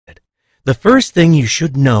The first thing you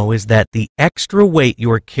should know is that the extra weight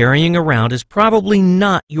you're carrying around is probably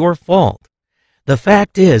not your fault. The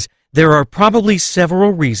fact is, there are probably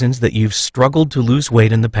several reasons that you've struggled to lose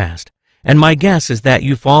weight in the past, and my guess is that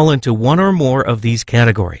you fall into one or more of these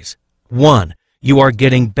categories. 1. You are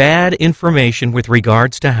getting bad information with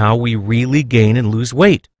regards to how we really gain and lose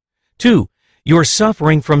weight. 2. You're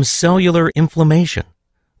suffering from cellular inflammation.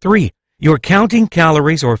 3. You're counting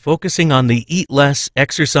calories or focusing on the eat less,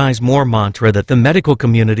 exercise more mantra that the medical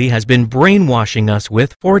community has been brainwashing us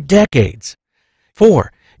with for decades.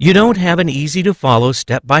 4. You don't have an easy-to-follow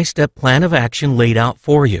step-by-step plan of action laid out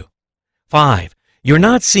for you. 5. You're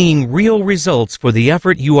not seeing real results for the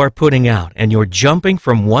effort you are putting out, and you're jumping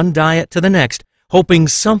from one diet to the next, hoping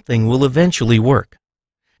something will eventually work.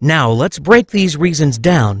 Now, let's break these reasons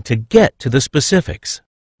down to get to the specifics.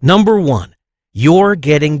 Number 1. You're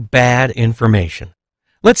getting bad information.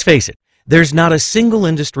 Let's face it, there's not a single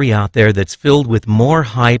industry out there that's filled with more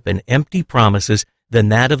hype and empty promises than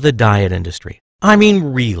that of the diet industry. I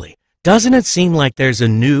mean, really, doesn't it seem like there's a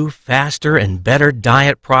new, faster, and better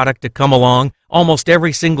diet product to come along almost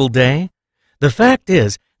every single day? The fact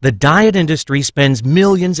is, the diet industry spends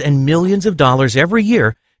millions and millions of dollars every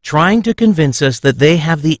year trying to convince us that they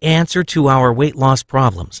have the answer to our weight loss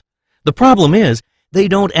problems. The problem is, they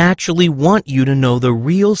don't actually want you to know the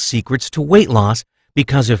real secrets to weight loss,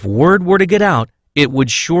 because if word were to get out, it would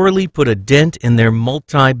surely put a dent in their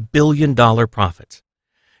multi-billion-dollar profits.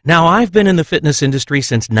 Now, I've been in the fitness industry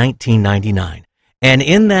since 1999, and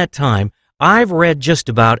in that time, I've read just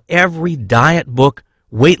about every diet book,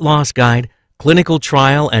 weight loss guide, clinical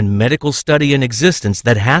trial, and medical study in existence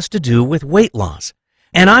that has to do with weight loss.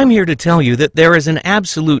 And I'm here to tell you that there is an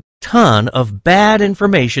absolute ton of bad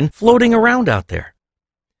information floating around out there.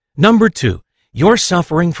 Number 2, you're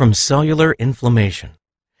suffering from cellular inflammation.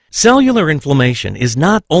 Cellular inflammation is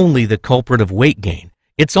not only the culprit of weight gain,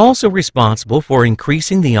 it's also responsible for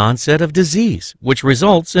increasing the onset of disease, which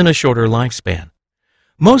results in a shorter lifespan.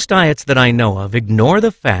 Most diets that I know of ignore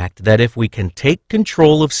the fact that if we can take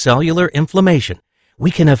control of cellular inflammation,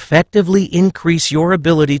 we can effectively increase your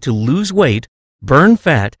ability to lose weight, burn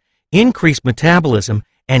fat, increase metabolism,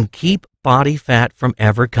 and keep body fat from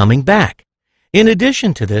ever coming back. In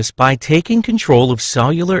addition to this, by taking control of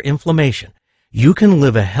cellular inflammation, you can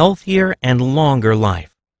live a healthier and longer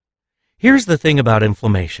life. Here's the thing about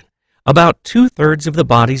inflammation. About 2/3 of the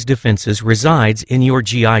body's defenses resides in your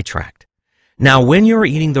GI tract. Now, when you're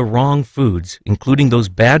eating the wrong foods, including those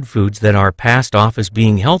bad foods that are passed off as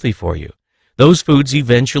being healthy for you, those foods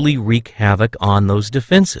eventually wreak havoc on those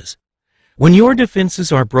defenses. When your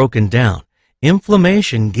defenses are broken down,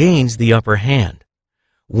 inflammation gains the upper hand.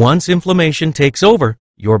 Once inflammation takes over,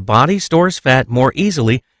 your body stores fat more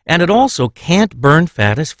easily, and it also can't burn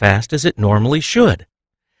fat as fast as it normally should.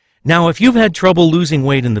 Now, if you've had trouble losing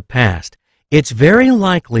weight in the past, it's very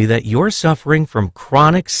likely that you're suffering from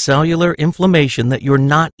chronic cellular inflammation that you're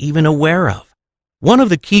not even aware of. One of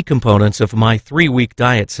the key components of my 3-week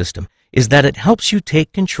diet system is that it helps you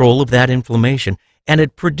take control of that inflammation, and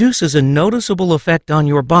it produces a noticeable effect on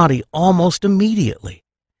your body almost immediately.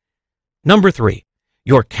 Number 3,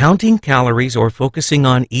 you're counting calories or focusing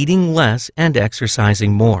on eating less and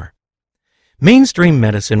exercising more. Mainstream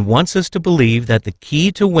medicine wants us to believe that the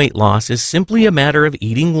key to weight loss is simply a matter of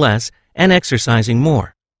eating less and exercising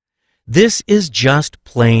more. This is just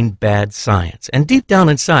plain bad science, and deep down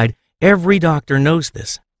inside, every doctor knows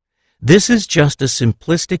this. This is just a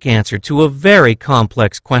simplistic answer to a very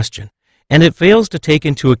complex question, and it fails to take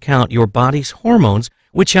into account your body's hormones,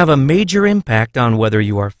 which have a major impact on whether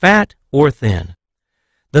you are fat or thin.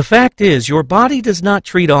 The fact is, your body does not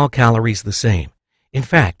treat all calories the same. In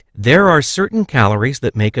fact, there are certain calories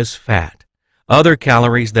that make us fat, other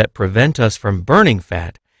calories that prevent us from burning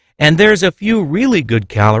fat, and there's a few really good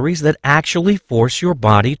calories that actually force your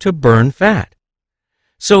body to burn fat.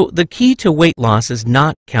 So the key to weight loss is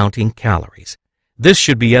not counting calories. This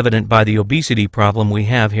should be evident by the obesity problem we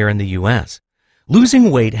have here in the U.S. Losing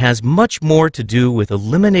weight has much more to do with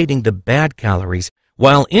eliminating the bad calories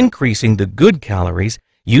while increasing the good calories,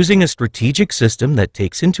 using a strategic system that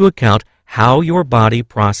takes into account how your body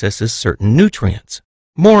processes certain nutrients.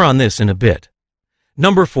 More on this in a bit.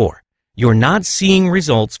 Number 4, you're not seeing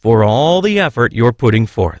results for all the effort you're putting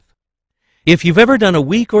forth. If you've ever done a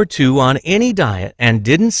week or two on any diet and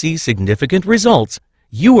didn't see significant results,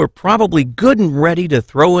 you were probably good and ready to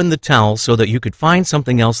throw in the towel so that you could find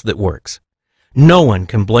something else that works. No one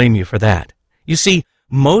can blame you for that. You see,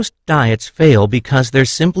 most diets fail because there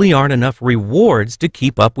simply aren't enough rewards to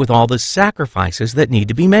keep up with all the sacrifices that need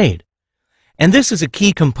to be made. And this is a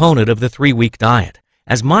key component of the 3-week diet,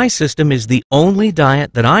 as my system is the only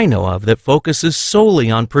diet that I know of that focuses solely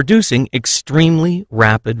on producing extremely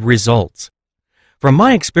rapid results. From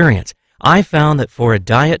my experience, I found that for a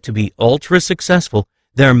diet to be ultra successful,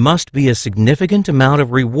 there must be a significant amount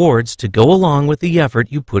of rewards to go along with the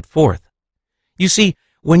effort you put forth. You see,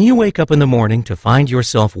 when you wake up in the morning to find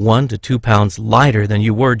yourself 1 to 2 pounds lighter than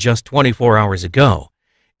you were just 24 hours ago,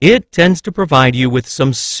 it tends to provide you with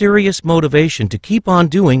some serious motivation to keep on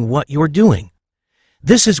doing what you're doing.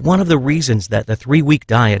 This is one of the reasons that the 3-week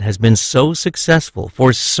diet has been so successful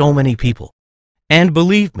for so many people. And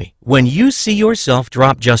believe me, when you see yourself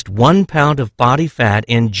drop just 1 pound of body fat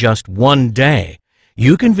in just 1 day,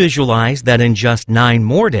 you can visualize that in just 9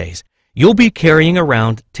 more days, you'll be carrying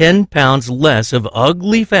around 10 pounds less of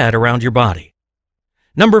ugly fat around your body.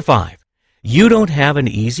 Number 5, you don't have an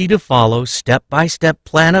easy-to-follow, step-by-step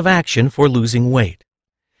plan of action for losing weight.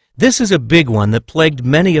 This is a big one that plagued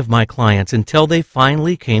many of my clients until they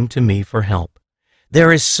finally came to me for help.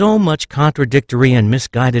 There is so much contradictory and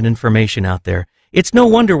misguided information out there. It's no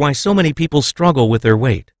wonder why so many people struggle with their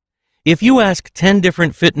weight. If you ask 10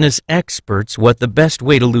 different fitness experts what the best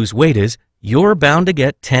way to lose weight is, you're bound to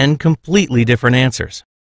get 10 completely different answers.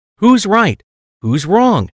 Who's right? Who's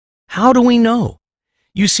wrong? How do we know?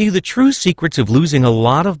 You see, the true secrets of losing a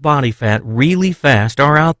lot of body fat really fast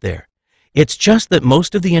are out there. It's just that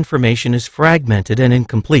most of the information is fragmented and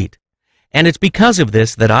incomplete. And it's because of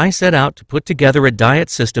this that I set out to put together a diet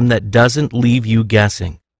system that doesn't leave you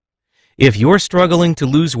guessing. If you're struggling to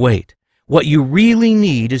lose weight, what you really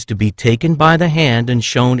need is to be taken by the hand and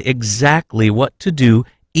shown exactly what to do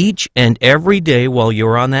each and every day while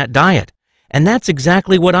you're on that diet. And that's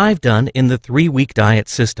exactly what I've done in the 3-week diet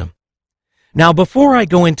system. Now, before I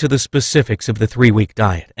go into the specifics of the 3-week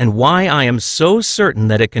diet and why I am so certain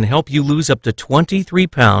that it can help you lose up to 23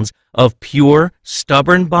 pounds of pure,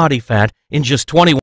 stubborn body fat in just 21